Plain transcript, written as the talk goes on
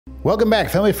Welcome back,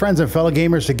 family, friends, and fellow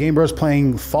gamers, to Game Bros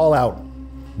playing Fallout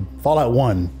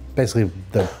 1. Basically,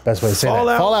 the best way to say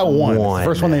that. Fallout 1, the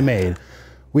first one they made.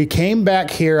 We came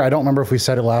back here. I don't remember if we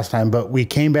said it last time, but we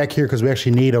came back here because we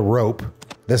actually need a rope.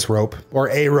 This rope, or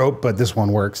a rope, but this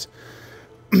one works.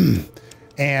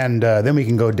 And then we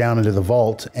can go down into the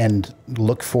vault and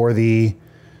look for the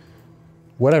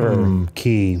whatever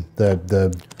key,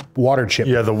 the water chip.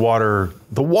 Yeah, the water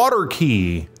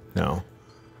key. No.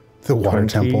 The water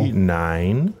temple.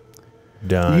 9.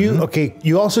 Done.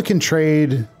 You also can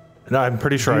trade. No, I'm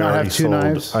pretty sure I already sold.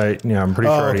 Knives? Yeah, I'm pretty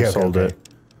sure I already sold it.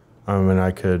 And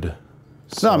I could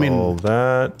sell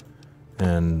that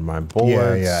and my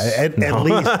bullets. Yeah. At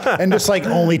least, and just like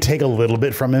only take a little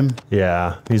bit from him.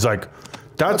 Yeah, he's like,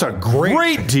 that's a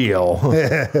great deal.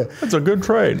 That's a good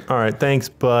trade. All right, thanks,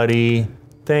 buddy.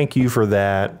 Thank you for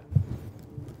that.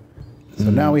 So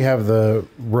now we have the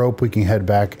rope. We can head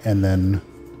back, and then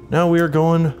now we are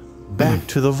going back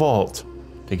to the vault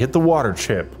to get the water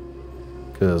chip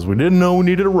because we didn't know we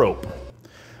needed a rope.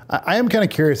 I am kind of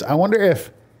curious. I wonder if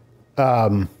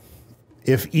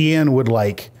Ian would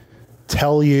like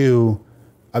tell you.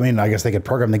 I mean, I guess they could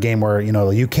program the game where, you know,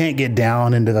 you can't get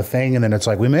down into the thing, and then it's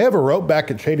like, we may have a rope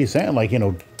back at Shady Sand, like, you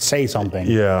know, say something.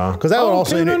 Yeah. Because that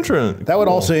would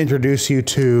also introduce you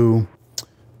to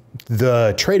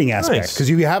the trading aspect. Because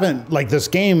you haven't, like, this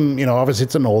game, you know, obviously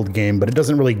it's an old game, but it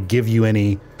doesn't really give you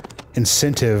any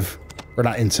incentive, or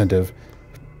not incentive.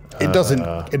 It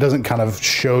doesn't kind of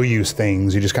show you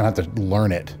things. You just kind of have to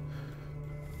learn it.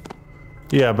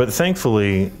 Yeah, but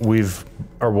thankfully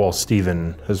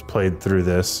Steven has played through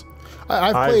this.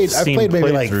 I've played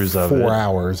maybe like 4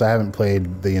 hours. I haven't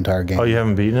played the entire game. Oh, you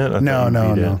haven't beaten it?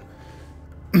 No.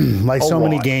 Like so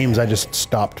many games, I just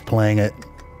stopped playing it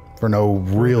for no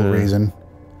real reason.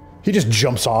 He just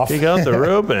jumps off. He got the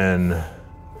rope and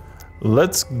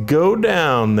let's go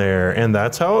down there. And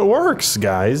that's how it works,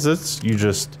 guys. You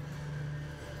just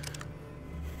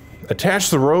attach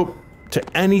the rope to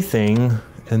anything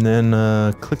and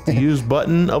then click the use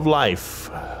button of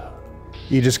life.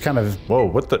 You just kind of... Whoa,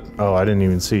 what the... Oh, I didn't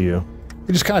even see you.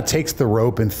 He just kind of takes the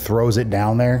rope and throws it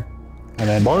down there. And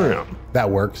then... Bam. That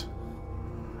works.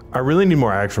 I really need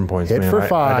more action points, man. For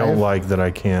 5. I don't like that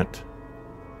I can't...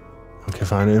 Okay,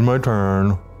 fine. In my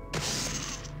turn.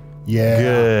 Yeah.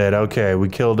 Good. Okay, we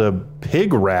killed a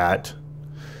pig rat.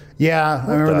 Yeah,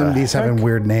 I remember these having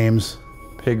weird names.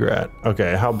 Pig rat.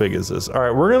 Okay, how big is this? All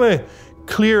right, we're going to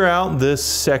clear out this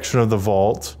section of the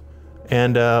vault,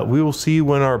 and we will see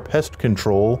when our pest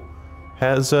control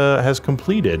has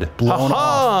completed. Blown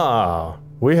off.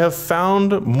 We have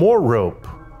found more rope,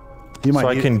 so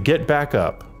I can get back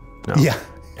up. No. Yeah,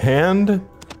 and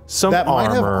some armor.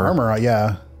 Might have armor.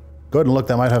 Yeah, go ahead and look.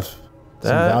 That might have some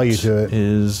value to it.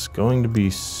 Is going to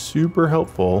be super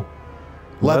helpful.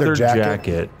 Leather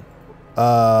jacket.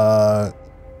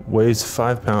 Weighs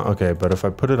 5 pounds. Okay, but if I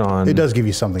put it on, it does give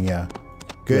you something. Yeah.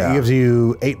 Good. Yeah. It gives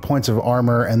you 8 points of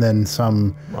armor and then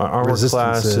some armor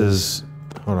class is,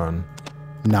 hold on.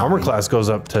 9. Armor class goes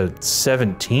up to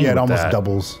 17. Yeah, it almost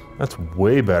doubles. That's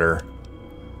way better.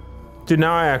 Dude,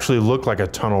 now I actually look like a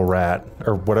tunnel rat.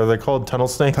 Or what are they called? Tunnel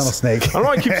snakes? Tunnel snake. I don't know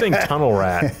why I keep saying tunnel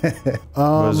rat.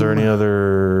 Was there any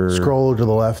other... Scroll to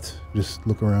the left. Just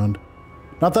look around.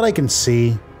 Not that I can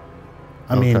see.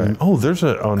 I mean... Oh, there's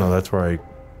a... Oh, no, that's where I...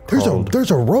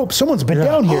 There's a rope. Someone's been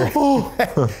down here.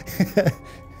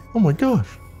 Oh my gosh.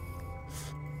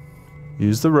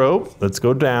 Use the rope. Let's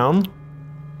go down.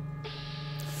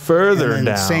 Further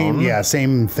down.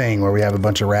 Same thing where we have a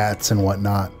bunch of rats and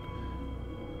whatnot.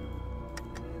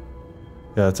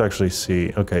 Yeah, let's actually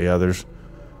see. Okay, yeah, there's...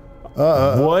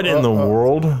 what in the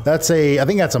world? I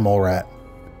think that's a mole rat.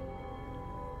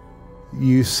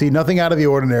 You see nothing out of the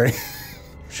ordinary.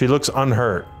 She looks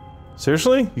unhurt.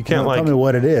 Seriously? You can't like... Tell me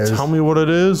what it is. Tell me what it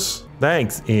is.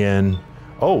 Thanks, Ian.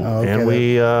 And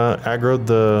we aggroed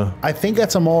the... I think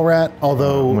that's a mole rat,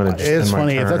 although it's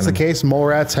funny. If that's the case, mole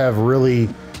rats have really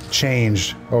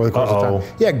changed over the course of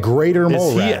time. Yeah, greater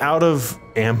mole rat. Is he out of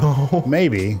ammo?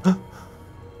 Maybe.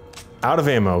 Out of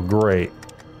ammo, great.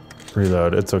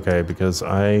 Reload, it's okay, because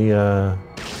I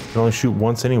can only shoot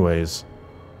once anyways.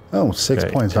 Oh, 6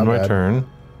 points, not bad. My turn.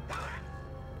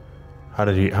 How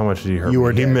much did he hurt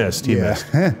me? He missed. He missed.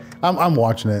 I'm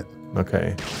watching it.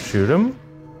 Okay. Shoot him.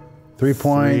 3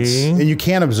 points. And you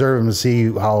can't observe him to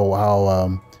see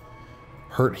how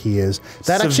hurt he is.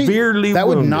 That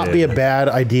would not be a bad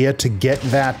idea to get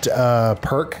that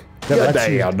perk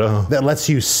that lets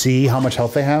you see how much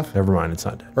health they have. Never mind, it's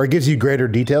not dead. Or it gives you greater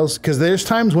details. Because there's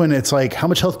times when it's like, how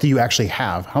much health do you actually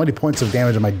have? How many points of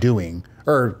damage am I doing?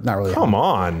 Or not really. Come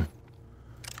on.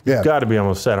 Yeah. Got to be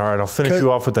almost set. All right, I'll finish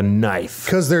you off with a knife.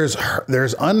 Because there's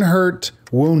unhurt,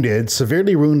 wounded,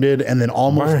 severely wounded, and then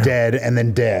almost dead, and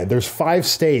then dead. There's 5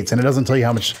 states, and it doesn't tell you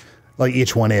how much like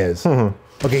each one is.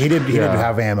 Okay, he didn't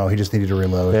have ammo. He just needed to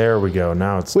reload. There we go.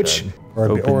 Now it's dead. Or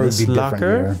it'd be different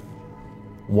locker. here.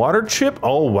 Water chip.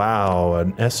 Oh wow,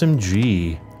 an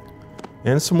SMG,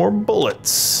 and some more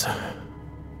bullets.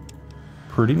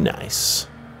 Pretty nice.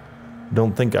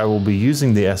 Don't think I will be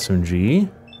using the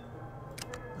SMG.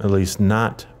 At least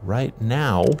not right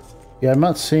now. Yeah, I'm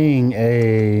not seeing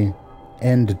a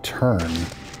end turn.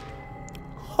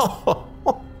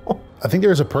 I think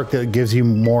there's a perk that gives you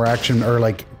more action or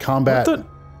like combat.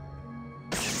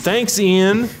 Thanks,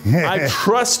 Ian. I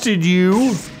trusted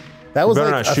you. That was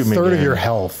like a third of your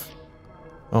health.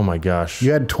 Oh my gosh.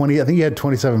 You had 20. I think you had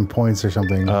 27 points or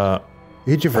something.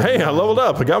 Hit you for hey, I leveled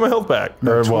up. I got my health back.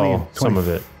 No, or 20, well, 20. some of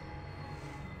it.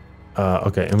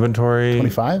 Okay, inventory.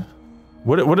 25.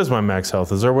 What is my max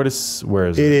health? Is there where is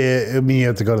it? I mean, you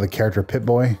have to go to the character Pit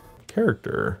Boy.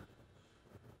 Character.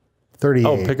 38.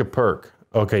 Oh, pick a perk.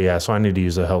 Okay, yeah. So I need to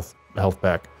use a health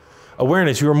pack.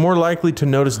 Awareness. You are more likely to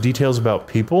notice details about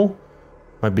people.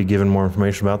 Might be given more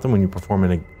information about them when you perform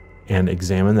and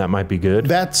examine. That might be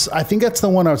good. I think that's the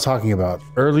one I was talking about.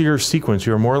 Earlier sequence.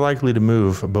 You are more likely to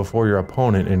move before your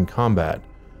opponent in combat.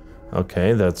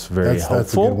 Okay, that's very helpful.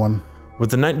 That's a good one.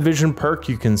 With the night vision perk,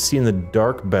 you can see in the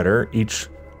dark better. Each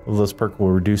of those perks will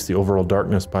reduce the overall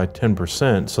darkness by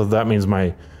 10%. So that means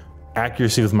my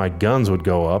accuracy with my guns would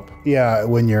go up. Yeah,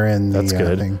 when you're in the That's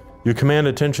good. thing. You command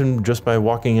attention just by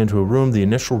walking into a room. The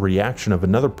initial reaction of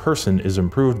another person is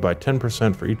improved by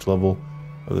 10% for each level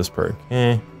of this perk.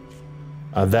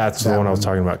 That's the one I was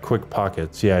talking about. Quick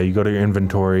pockets. Yeah, you go to your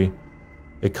inventory.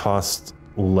 It costs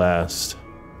less.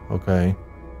 Okay.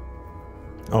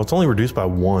 Oh, it's only reduced by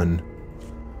 1.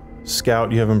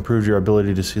 Scout, you have improved your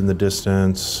ability to see in the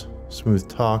distance. Smooth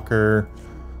talker.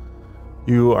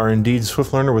 You are indeed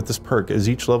swift learner with this perk, as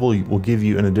each level will give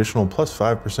you an additional plus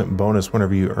 5% bonus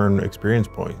whenever you earn experience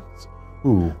points.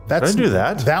 Ooh, did I do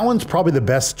that? That one's probably the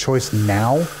best choice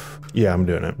now. Yeah, I'm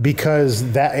doing it. Because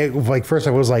first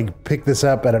I was like, pick this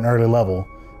up at an early level.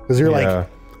 Because you're like,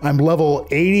 I'm level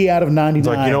 80 out of 99. It's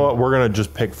like, you know what? We're going to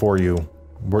just pick for you.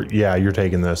 You're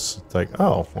taking this. It's like,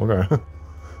 oh, okay.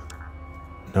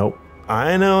 Nope.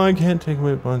 I know I can't take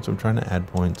away points. I'm trying to add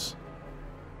points.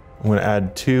 I'm going to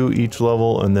add 2 each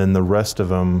level, and then the rest of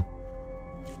them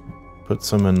put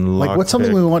some in lock. Like, what's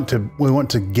something we want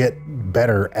to get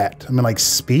better at? I mean, like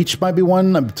speech might be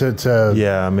one maybe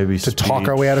to talk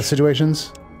our way out of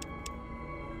situations.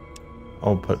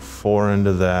 I'll put 4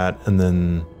 into that, and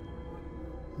then.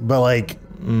 But like,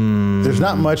 there's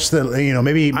not much that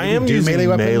maybe I am do using melee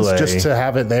weapons just to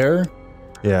have it there.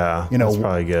 Yeah, that's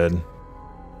probably good.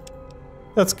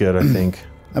 That's good, I think.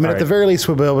 I mean, at the very least,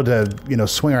 we'll be able to,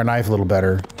 swing our knife a little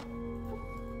better.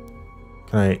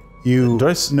 Can I?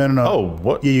 No. Oh,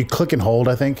 what? Yeah, you click and hold,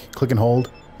 I think. Click and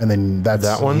hold. And then that's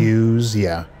that one? Use,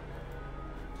 yeah.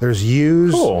 There's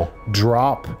use, cool.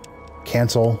 Drop,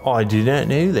 cancel. Oh, I did not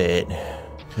know that.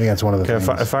 I think that's one of the things.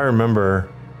 If I remember,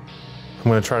 I'm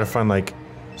going to try to find, like,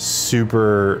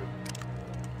 super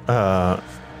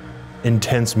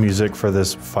intense music for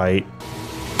this fight.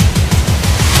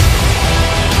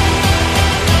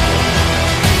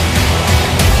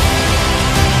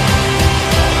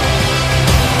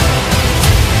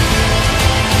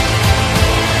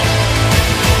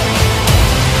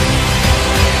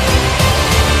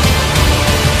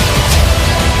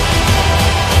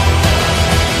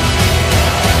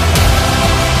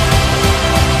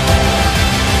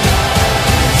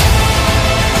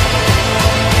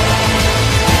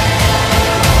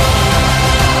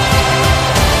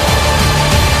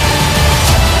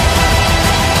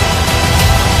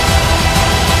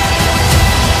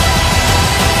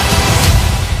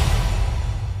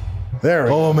 There we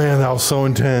go. Oh man, that was so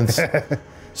intense.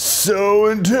 So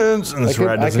intense. And this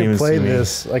rat doesn't even see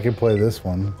me. I can play this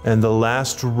one. And the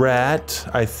last rat,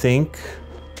 I think,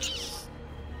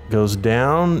 goes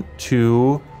down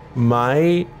to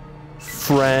my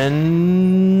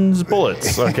friend's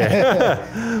bullets. Okay.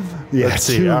 Yeah, let's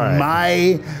see. All right.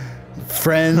 My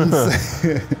friends.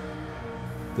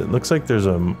 It looks like there's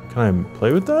a. Can I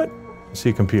play with that? I see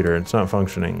a computer. It's not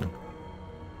functioning.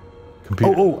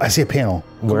 Computer. Oh, I see a panel.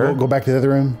 Where? Go back to the other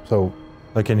room. So,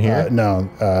 like in here? No,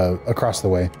 across the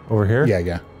way. Over here?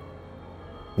 Yeah.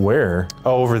 Where?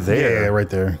 Oh, over there. Yeah, right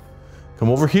there. Come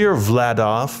over here,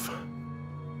 Vladov.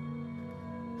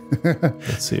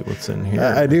 Let's see what's in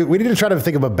here. We need to try to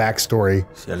think of a backstory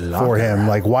for him.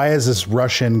 Like, why is this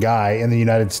Russian guy in the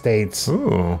United States?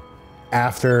 Ooh.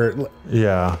 After.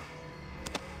 Yeah.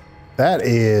 That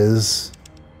is.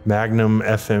 Magnum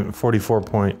FM 44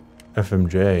 point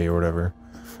FMJ or whatever.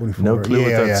 44. No clue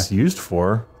what that's used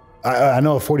for. I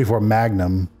know a 44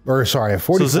 Magnum, or sorry, a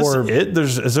 44. So is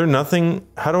this it? Is there nothing?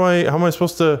 How am I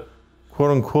supposed to, quote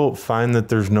unquote, find that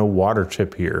there's no water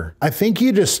chip here? I think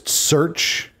you just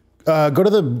search. Go to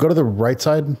the right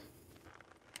side.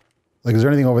 Like, is there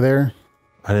anything over there?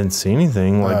 I didn't see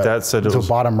anything. Like that said it was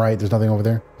bottom right. There's nothing over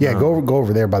there. Yeah, go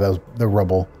over there by the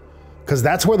rubble, because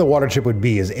that's where the water chip would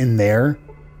be. Is in there.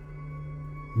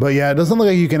 But yeah, it doesn't look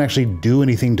like you can actually do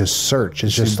anything to search.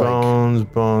 It's just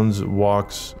bones,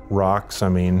 walks, rocks. I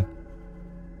mean,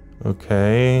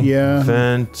 okay. Yeah.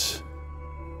 Vent,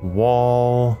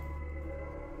 wall.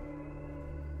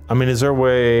 I mean, is there a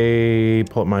way?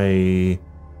 Pull up my.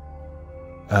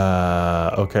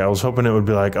 Okay, I was hoping it would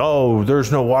be like, oh,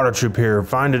 there's no water chip here.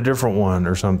 Find a different one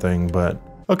or something. But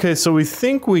okay, so we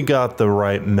think we got the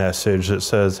right message that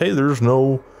says, hey, there's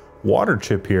no water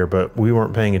chip here, but we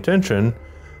weren't paying attention.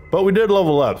 But we did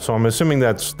level up, so I'm assuming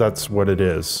that's what it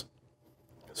is.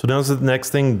 So now's the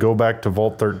next thing, go back to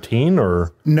Vault 13,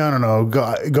 or? No.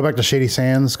 Go back to Shady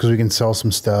Sands, because we can sell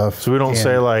some stuff. So we don't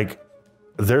say, like,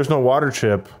 there's no water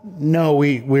chip. No,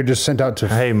 we're just sent out to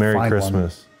hey, Merry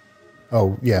Christmas. One.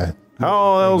 Oh, yeah.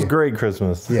 Oh, that was great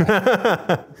Christmas.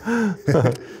 Yeah.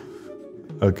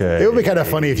 Okay. It would be kind of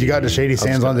funny if you got to Shady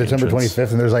Sands on December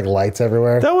 25th and there's, like, lights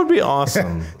everywhere. That would be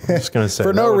awesome. I'm just going to say.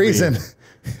 For no reason.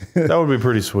 That would be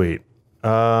pretty sweet.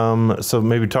 So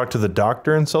maybe talk to the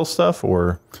doctor and sell stuff,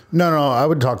 or no, I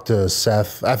would talk to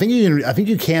Seth. I think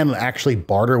you can actually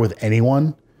barter with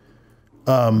anyone.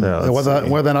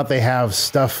 Whether or not they have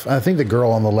stuff. I think the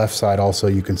girl on the left side also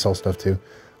you can sell stuff to.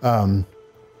 But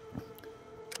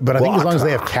I think as long as they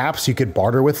have caps, you could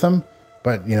barter with them.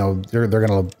 But you know they're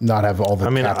gonna not have all the. I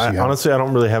mean, caps honestly, I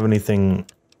don't really have anything.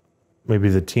 Maybe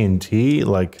the TNT,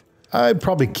 like. I'd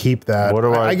probably keep that. What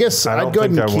do I guess I'd go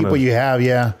ahead and keep what you have.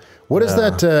 Yeah. What does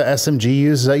that SMG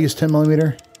use? Does that use 10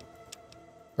 millimeter?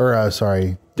 Or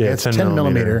sorry, it's 10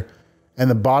 millimeter.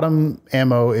 And the bottom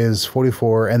ammo is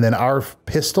 44. And then our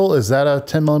pistol, is that a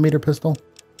 10 millimeter pistol?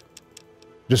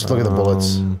 Just look at the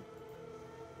bullets.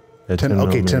 Yeah, 10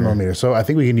 millimeter. So I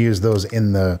think we can use those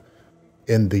in the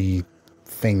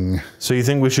thing. So you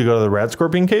think we should go to the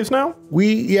Radscorpion caves now?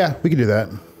 Yeah, we can do that.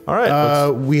 All right.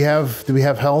 Do we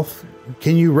have health?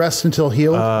 Can you rest until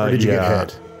healed, or did you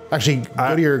get hit? Actually,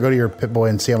 go to your Pit Boy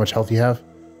and see how much health you have.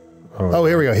 Oh,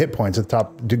 here we go. Hit points at the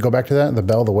top. Go back to that. The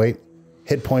bell, the weight.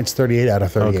 Hit points 38 out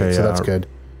of 38. Okay, so that's good.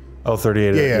 Oh,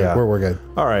 38. Yeah. We're good.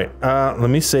 All right. Let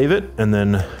me save it, and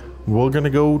then we're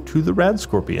gonna go to the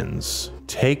Radscorpions.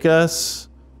 Take us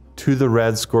to the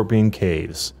Radscorpion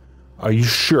caves. Are you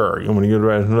sure you want to go to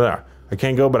Radscorpion? I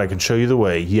can't go, but I can show you the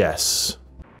way. Yes.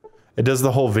 It does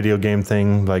the whole video game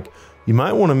thing. Like, you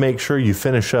might want to make sure you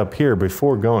finish up here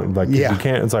before going. Like, you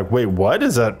can't. It's like, wait, what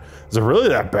is that? Is it really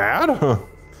that bad?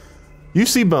 You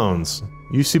see bones.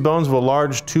 You see bones of a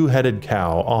large two-headed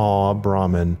cow. Aw,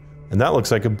 Brahmin. And that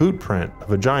looks like a boot print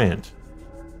of a giant,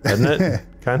 doesn't it?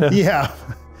 Kind of. Yeah.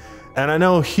 And I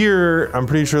know here, I'm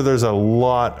pretty sure there's a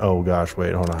lot. Oh gosh,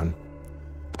 wait, hold on.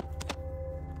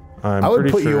 I would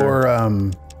put your.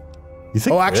 You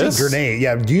think actually, grenade.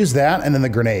 Yeah, use that and then the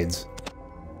grenades.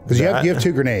 Because you have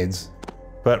 2 grenades.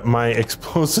 But my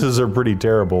explosives are pretty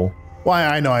terrible. Well,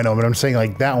 I know, but I'm saying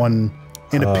like that one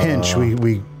in a pinch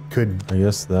we could. I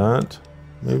guess that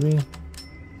maybe.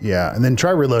 Yeah, and then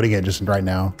try reloading it just right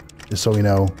now, just so we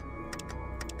know.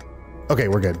 Okay,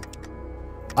 we're good.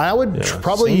 I would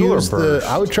probably use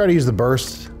I would try to use the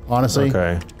burst, honestly.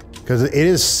 Okay. Because it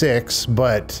is 6,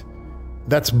 but.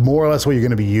 That's more or less what you're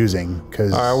going to be using.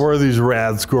 Because all right, where are these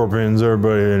Radscorpions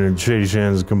everybody in Shady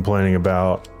Sands is complaining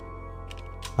about?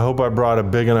 I hope I brought a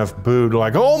big enough boot.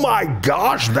 Like, oh my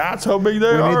gosh, that's how big they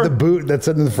are. We need the boot that's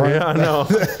in the front. Yeah, I know.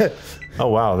 Oh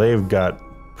wow, they've got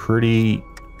pretty.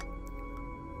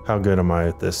 How good am I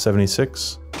at this?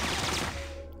 76.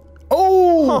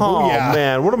 Oh yeah,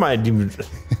 man, what am I doing?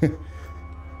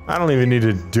 I don't even need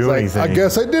to do anything. I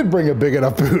guess I did bring a big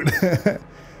enough boot.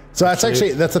 So that's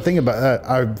the thing about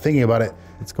I'm thinking about it.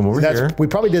 Let's come over here. We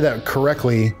probably did that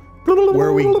correctly,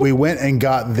 where we went and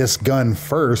got this gun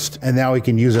first, and now we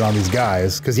can use it on these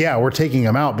guys. Because we're taking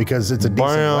them out because it's a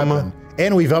decent weapon,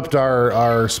 and we've upped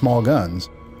our small guns,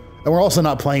 and we're also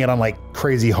not playing it on like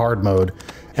crazy hard mode.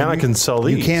 And I can sell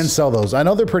these. You can sell those. I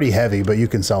know they're pretty heavy, but you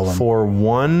can sell them for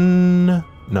one.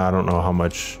 No, I don't know how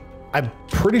much. I'm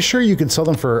pretty sure you can sell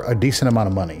them for a decent amount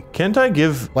of money. Can't I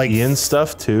give like Ian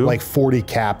stuff too? Like 40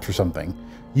 caps or something.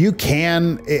 You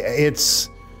can. It's.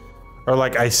 Or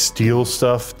like I steal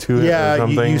stuff to it or Yeah,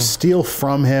 something. you steal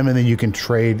from him and then you can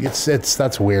trade.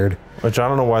 That's weird. Which I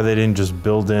don't know why they didn't just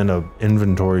build in a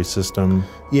inventory system.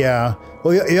 Yeah.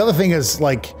 Well, the other thing is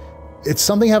like, it's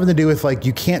something having to do with like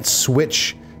you can't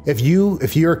switch. If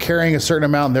you're carrying a certain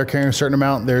amount and they're carrying a certain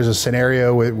amount, there's a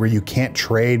scenario where you can't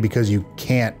trade because you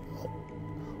can't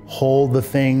hold the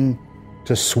thing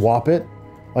to swap it.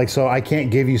 Like, so I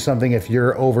can't give you something if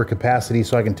you're over capacity,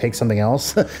 so I can take something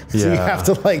else. So you have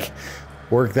to like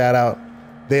work that out.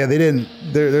 They didn't.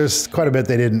 There's quite a bit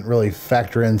they didn't really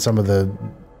factor in some of the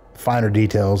finer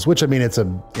details. Which I mean, it's I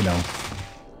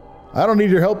don't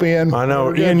need your help, Ian. I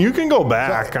know, Ian. You can go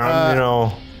back.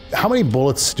 How many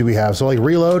bullets do we have? So like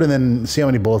reload and then see how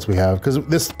many bullets we have, because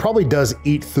this probably does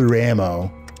eat through ammo.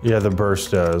 Yeah, the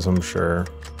burst does. I'm sure.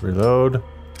 Reload,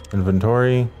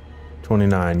 inventory.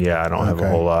 29. Yeah, I don't have a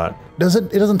whole lot. Does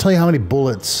it? It doesn't tell you how many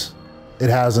bullets it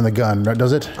has in the gun, right?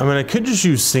 Does it? I mean, I could just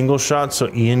use single shots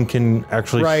so Ian can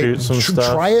actually shoot some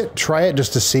stuff. Try it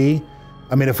just to see.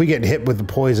 I mean, if we get hit with the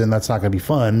poison, that's not going to be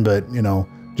fun. But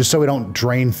just so we don't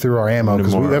drain through our ammo,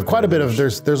 because we have quite a bit of.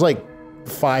 There's like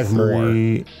 5 more.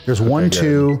 There's 1,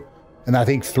 2, and I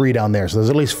think 3 down there. So there's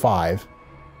at least 5.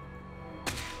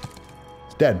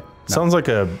 It's dead. No. Sounds like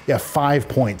a... Yeah, 5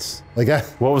 points. Like that.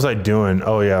 What was I doing?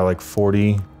 Oh, yeah, like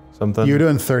 40 something? You were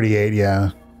doing 38, yeah.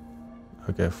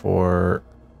 Okay, 4.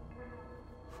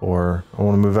 I want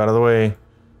to move out of the way.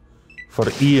 For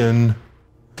Ian.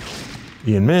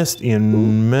 Ian missed.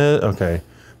 Ian missed. Okay.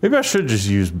 Maybe I should just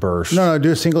use burst. No,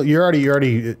 do a single. You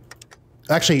already...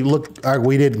 Actually, look,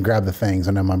 we didn't grab the things.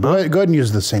 And go ahead and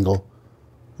use the single.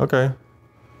 Okay.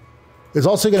 It's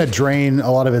also going to drain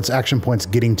a lot of its action points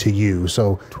getting to you.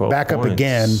 So back up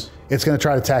again. It's going to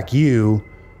try to attack you,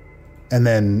 and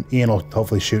then Ian will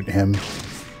hopefully shoot him.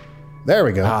 There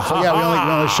we go. So yeah,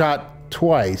 we only shot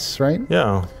twice, right?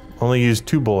 Yeah, only used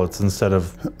 2 bullets instead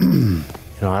of.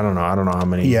 I don't know how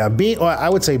many. Yeah, I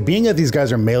would say being that these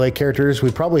guys are melee characters, we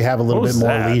probably have a little bit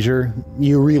more leisure.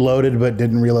 You reloaded but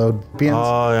didn't reload. Beans.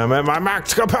 Oh, I'm at my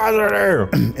max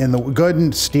capacity. And go ahead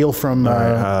and steal from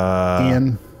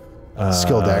Ian.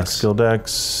 Skill dex. Skill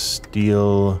dex.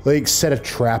 Steal. Like set a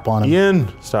trap on him.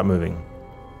 Ian, stop moving.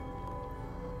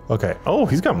 Okay. Oh,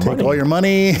 he's got money. Take all your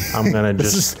money. I'm gonna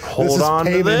just hold on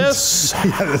to this.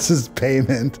 Yeah, this is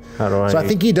payment. How do I? So I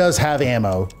think he does have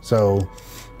ammo. So.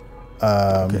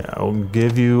 Okay, I'll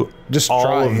give you just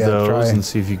all of those and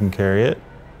see if you can carry it.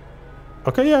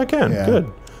 Okay, yeah, I can. Yeah.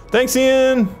 Good. Thanks,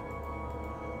 Ian.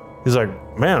 He's like,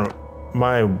 man,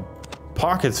 my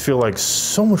pockets feel like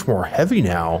so much more heavy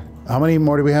now. How many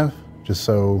more do we have? Just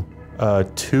so.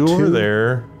 2 over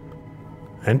there,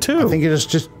 and 2. I think it's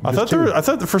just. I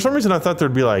thought for some reason I thought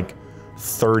there'd be like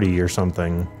 30 or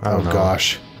something. I don't know.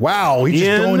 Gosh! Wow, he's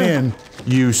just going in.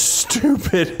 You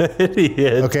stupid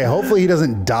idiot. Okay, hopefully he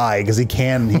doesn't die, because he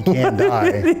can die.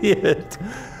 Idiot.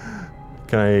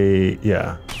 Can I?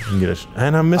 Yeah, I can get a.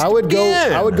 And I missed. I would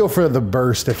go for the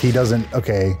burst if he doesn't.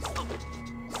 Okay.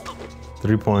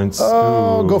 3 points.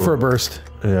 Oh, go for a burst.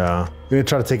 Yeah. You're gonna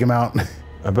try to take him out.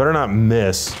 I better not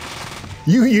miss.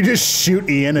 You just shoot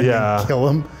Ian and then kill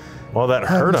him. Well, that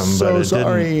hurt him, but it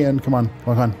sorry, didn't. Ian. Come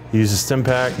on. He used a stim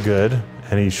pack. Good.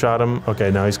 And he shot him. Okay,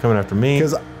 now he's coming after me.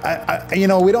 Because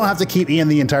we don't have to keep Ian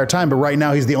the entire time, but right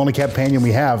now he's the only companion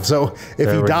we have. So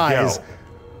if he dies,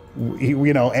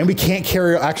 and we can't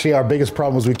carry. Actually, our biggest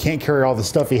problem is we can't carry all the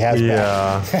stuff he has.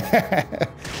 Yeah.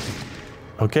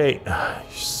 Okay,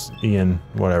 Ian.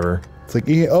 Whatever. It's like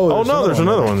Ian. Oh no, there's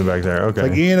another one back there. Okay.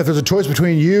 Like Ian, if there's a choice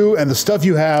between you and the stuff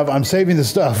you have, I'm saving the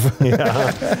stuff.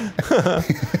 Yeah.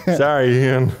 Sorry,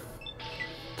 Ian.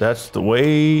 That's the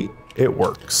way it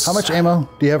works. How much ammo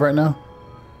do you have right now?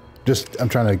 I'm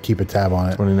trying to keep a tab on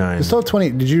it. 29. It's still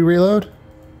 20. Did you reload?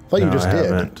 I thought you just did.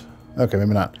 Haven't. Okay,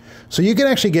 maybe not. So you can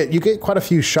actually get quite a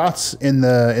few shots in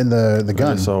the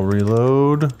gun. So I'll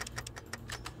reload.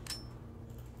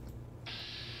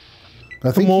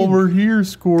 Come over here,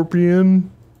 Scorpion.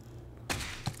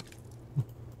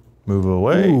 Move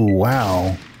away. Ooh,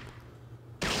 wow.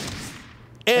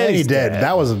 And he's dead.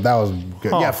 That was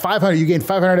good. Huh. Yeah, 500. You gained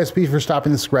 500 SP for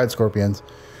stopping the Radscorpions.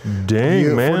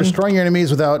 Dang, man. For destroying your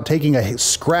enemies without taking a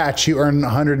scratch, you earn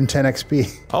 110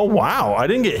 XP. Oh, wow. I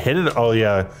didn't get hit at all. Oh,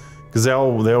 yeah. Because they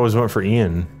always went for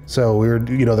Ian. So we were,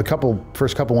 the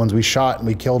first couple ones we shot and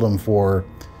we killed them for,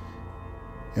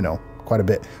 quite a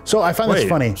bit. So I find this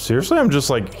funny. Seriously? I'm just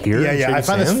like here? Yeah. I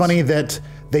find this funny that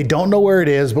they don't know where it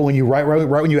is, but when you right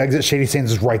when you exit Shady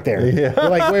Sands, it's right there. Yeah. You're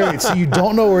like, wait. So you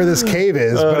don't know where this cave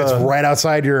is, but it's right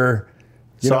outside your.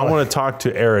 So I want to talk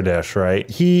to Aradesh, right?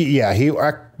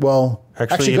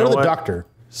 Actually, go to the doctor.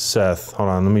 Seth, hold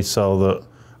on. Let me sell the.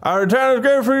 Our town is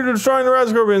great for you to destroying the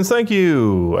Radscorpions. Thank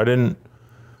you. I didn't.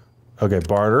 Okay,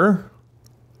 barter.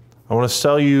 I want to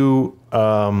sell you.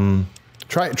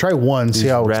 Try one. See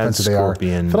how expensive they are. I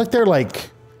feel like they're like.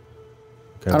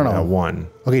 Okay, I don't know. One.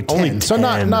 Okay, 10. Only 10. So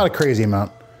not a crazy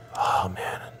amount. Oh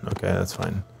man. Okay, that's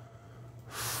fine.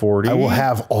 40. I will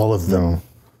have all of them. No.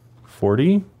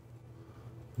 40.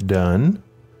 Done.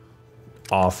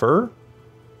 Offer.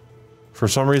 For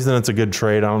some reason, it's a good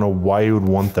trade. I don't know why you would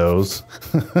want those.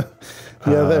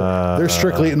 Yeah, they're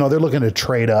strictly they're looking to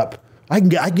trade up. I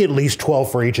get at least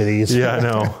 12 for each of these. Yeah, I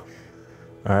know.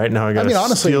 All right, now I got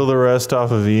to steal the rest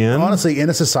off of Ian. Honestly, in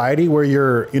a society where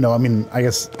you're, I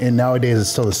guess nowadays it's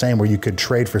still the same where you could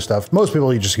trade for stuff. Most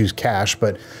people, you just use cash,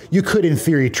 but you could, in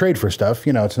theory, trade for stuff.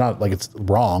 It's not like it's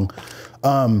wrong.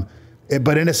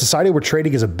 But in a society where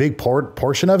trading is a big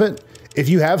portion of it, if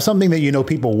you have something that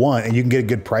people want and you can get a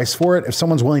good price for it, if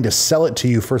someone's willing to sell it to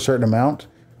you for a certain amount,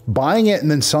 buying it and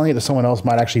then selling it to someone else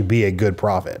might actually be a good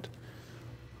profit.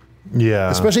 Yeah.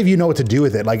 Especially if you know what to do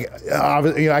with it. Like,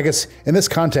 I guess in this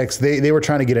context, they were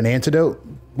trying to get an antidote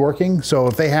working. So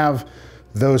if they have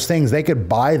those things, they could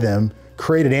buy them,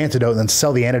 create an antidote, and then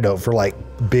sell the antidote for like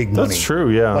big money. That's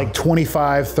true, yeah. Like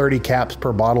 25, 30 caps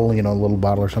per bottle, a little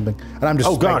bottle or something. And I'm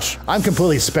just, I'm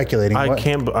completely speculating.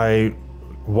 I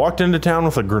walked into town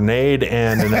with a grenade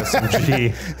and an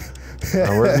SMG.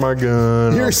 Where's my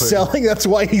gun? You're selling? That's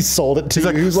why he sold it to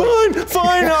you. He's like,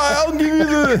 fine, I'll give you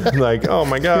the... Like, oh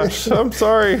my gosh, I'm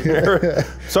sorry.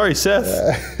 Sorry,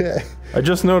 Seth. I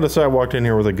just noticed I walked in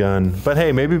here with a gun. But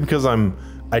hey, maybe because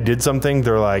I did something,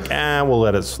 they're like, we'll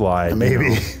let it slide.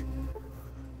 Maybe.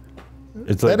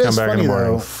 It's like, come back in the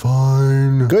morning. Though.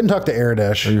 Fine. Go ahead and talk to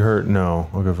Aradesh. Are you hurt? No.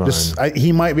 Okay, fine.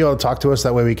 He might be able to talk to us.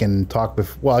 That way we can talk.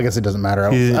 Well, I guess it doesn't matter.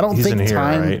 I don't think in here,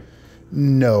 time... Right?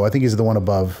 No, I think he's the one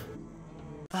above.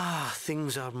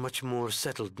 Things are much more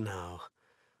settled now.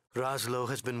 Raslo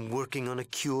has been working on a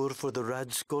cure for the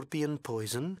Radscorpion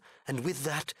poison, and with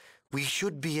that, we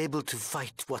should be able to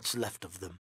fight what's left of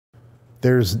them.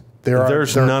 There's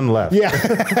none left. Yeah.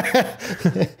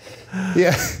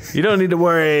 Yeah. You don't need to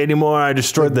worry anymore. I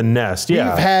destroyed the nest.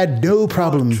 Yeah. We've had no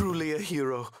problem. Truly a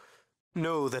hero.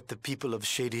 Know that the people of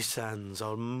Shady Sands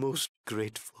are most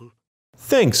grateful.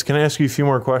 Thanks. Can I ask you a few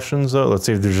more questions, though? Let's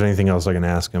see if there's anything else I can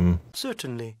ask him.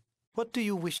 Certainly. What do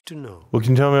you wish to know? Well,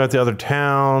 can you tell me about the other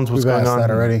towns? What's going on? We've asked that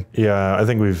already. Yeah, I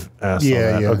think we've asked all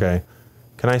that. Yeah. Okay.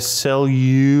 Can I sell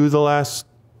you the last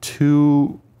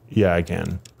two? Yeah, I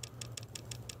can.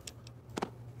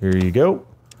 Here you go.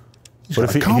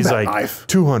 What if he's like knife.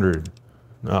 200?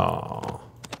 Oh.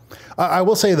 I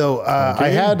will say, though, I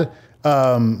had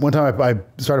one time I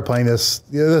started playing this.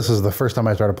 Yeah, this is the first time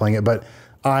I started playing it, but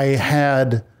I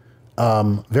had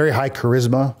very high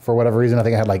charisma for whatever reason. I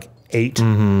think I had like 8.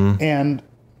 Mm-hmm. And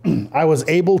I was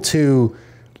able to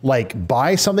like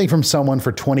buy something from someone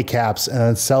for 20 caps and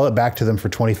then sell it back to them for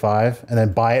 25 and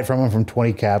then buy it from them from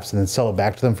 20 caps and then sell it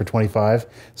back to them for 25.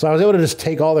 So I was able to just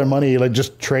take all their money, like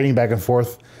just trading back and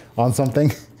forth on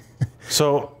something.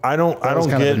 So I don't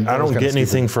get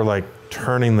anything for like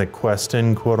turning the quest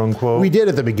in, quote unquote. We did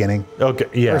at the beginning. Okay.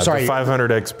 Yeah. The 500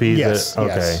 XP. Yes. Okay.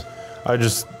 Yes. I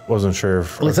just wasn't sure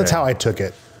if, at least that's how I took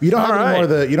it. You don't have any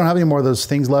more you don't have any more of those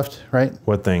things left, right?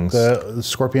 What things? The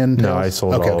scorpion tails? No, I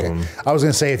sold all of them. I was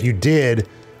going to say, if you did,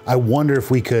 I wonder if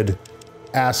we could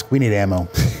ask, we need ammo.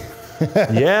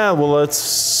 Yeah, well, let's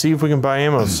see if we can buy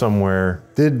ammo somewhere.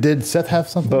 Did Seth have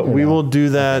something? But we will do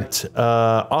that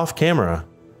off camera.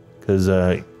 Because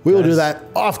we will do that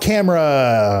off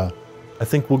camera. I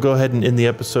think we'll go ahead and end the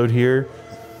episode here.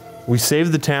 We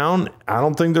saved the town. I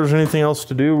don't think there's anything else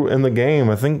to do in the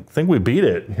game. I think we beat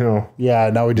it.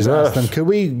 Yeah. Now we just asked them, could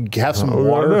we have some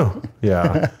water?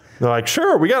 Yeah. They're like,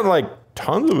 sure. We got like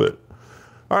tons of it.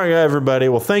 All right, everybody.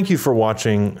 Well, thank you for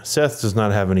watching. Seth does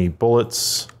not have any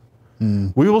bullets.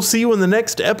 We will see you in the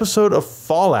next episode of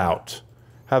Fallout.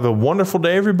 Have a wonderful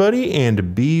day, everybody,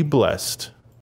 and be blessed.